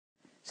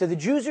So the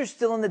Jews are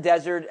still in the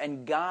desert,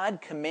 and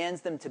God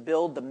commands them to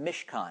build the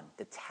Mishkan,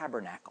 the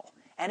tabernacle,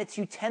 and its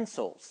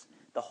utensils,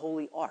 the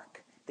holy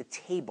ark, the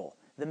table,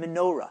 the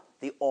menorah,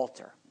 the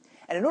altar.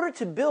 And in order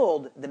to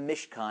build the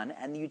Mishkan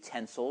and the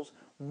utensils,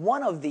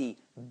 one of the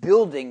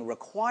building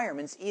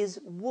requirements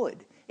is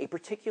wood, a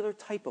particular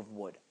type of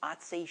wood,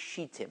 atzei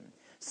shittim.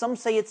 Some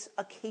say it's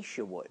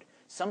acacia wood.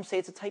 Some say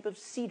it's a type of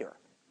cedar.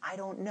 I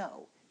don't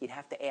know. You'd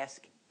have to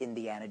ask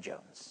Indiana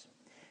Jones.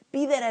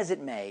 Be that as it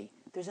may,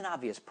 there's an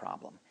obvious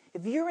problem.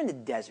 If you're in the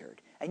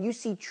desert and you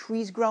see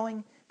trees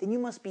growing, then you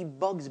must be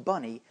Bugs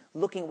Bunny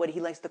looking at what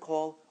he likes to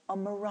call a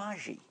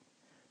mirage.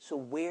 So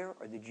where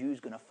are the Jews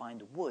going to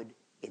find wood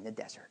in the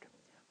desert?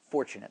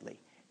 Fortunately,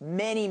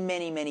 many,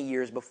 many, many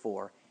years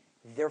before,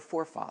 their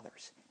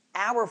forefathers,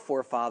 our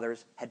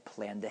forefathers, had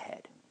planned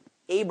ahead.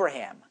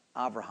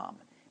 Avraham,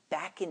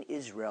 back in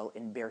Israel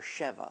in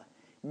Beersheba,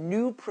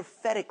 knew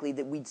prophetically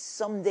that we'd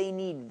someday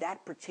need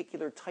that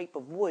particular type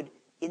of wood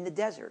in the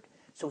desert.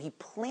 So he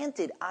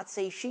planted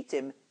atzei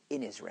shittim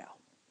in Israel.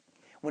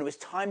 When it was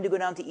time to go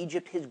down to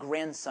Egypt, his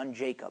grandson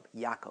Jacob,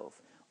 Yaakov,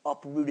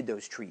 uprooted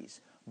those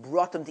trees,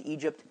 brought them to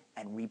Egypt,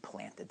 and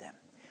replanted them.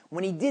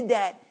 When he did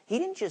that, he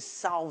didn't just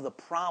solve the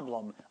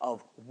problem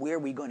of where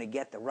we're going to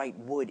get the right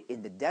wood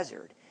in the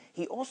desert.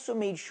 He also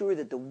made sure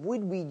that the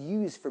wood we'd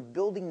use for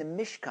building the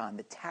Mishkan,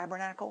 the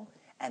tabernacle,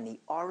 and the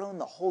Aron,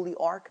 the holy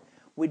ark,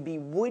 would be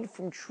wood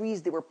from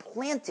trees that were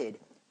planted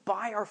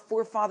by our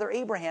forefather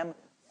Abraham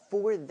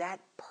for that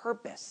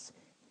purpose,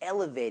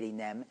 elevating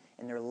them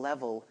in their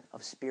level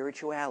of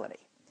spirituality.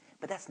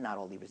 But that's not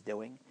all he was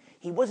doing.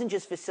 He wasn't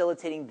just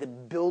facilitating the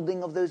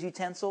building of those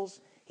utensils.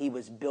 He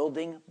was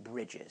building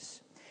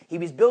bridges. He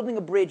was building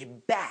a bridge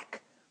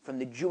back from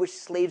the Jewish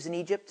slaves in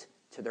Egypt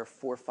to their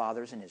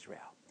forefathers in Israel.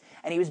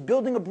 And he was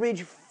building a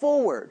bridge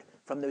forward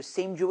from those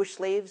same Jewish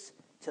slaves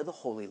to the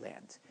Holy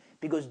Land.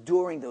 Because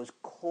during those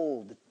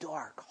cold,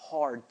 dark,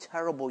 hard,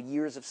 terrible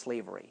years of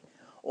slavery,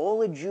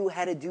 all a Jew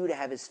had to do to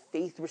have his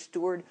faith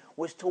restored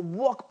was to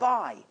walk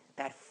by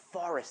that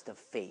forest of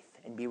faith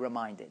and be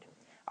reminded,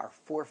 our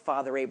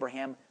forefather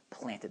Abraham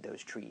planted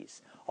those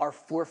trees. Our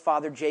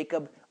forefather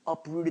Jacob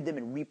uprooted them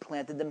and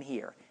replanted them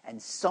here.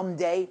 And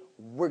someday,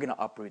 we're going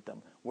to uproot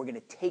them. We're going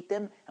to take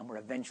them, and we're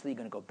eventually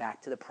going to go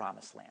back to the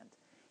promised land.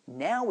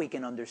 Now we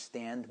can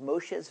understand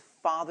Moshe's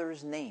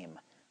father's name,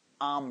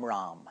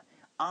 Amram.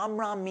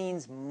 Amram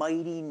means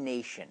mighty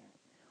nation.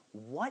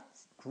 What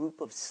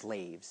group of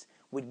slaves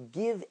would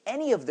give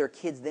any of their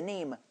kids the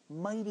name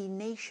mighty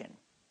nation?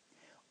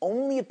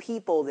 Only a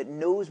people that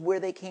knows where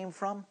they came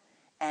from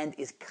and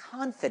is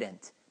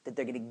confident that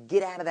they're going to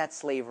get out of that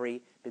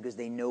slavery because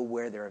they know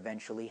where they're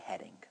eventually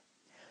heading.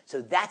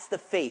 So that's the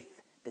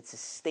faith that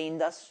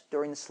sustained us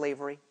during the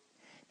slavery.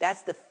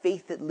 That's the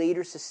faith that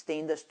later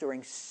sustained us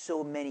during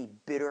so many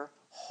bitter,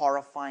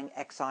 horrifying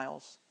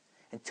exiles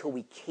until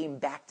we came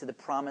back to the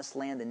promised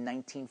land in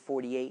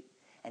 1948.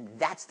 And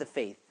that's the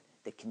faith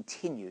that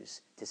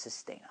continues to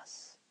sustain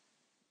us.